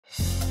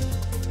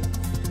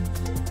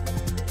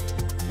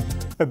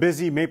A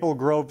busy Maple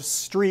Grove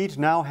street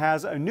now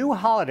has a new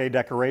holiday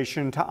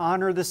decoration to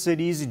honor the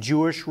city's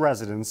Jewish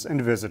residents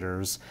and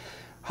visitors.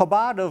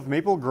 Chabad of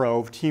Maple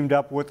Grove teamed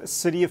up with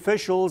city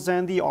officials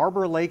and the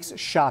Arbor Lakes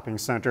shopping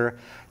center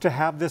to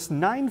have this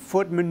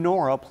 9-foot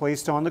menorah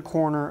placed on the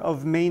corner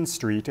of Main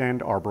Street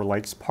and Arbor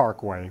Lakes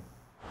Parkway.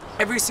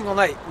 Every single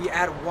night we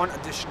add one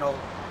additional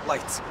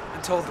light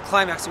until the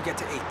climax we get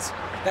to 8.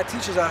 That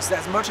teaches us that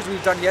as much as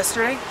we've done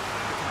yesterday, we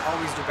can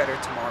always do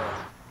better tomorrow.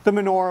 The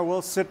menorah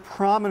will sit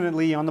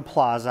prominently on the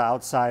plaza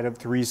outside of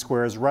Three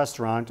Squares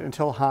restaurant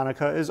until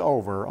Hanukkah is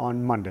over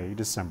on Monday,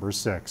 December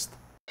 6th.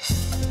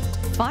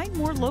 Find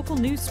more local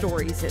news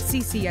stories at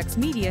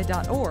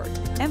ccxmedia.org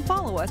and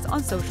follow us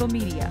on social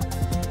media.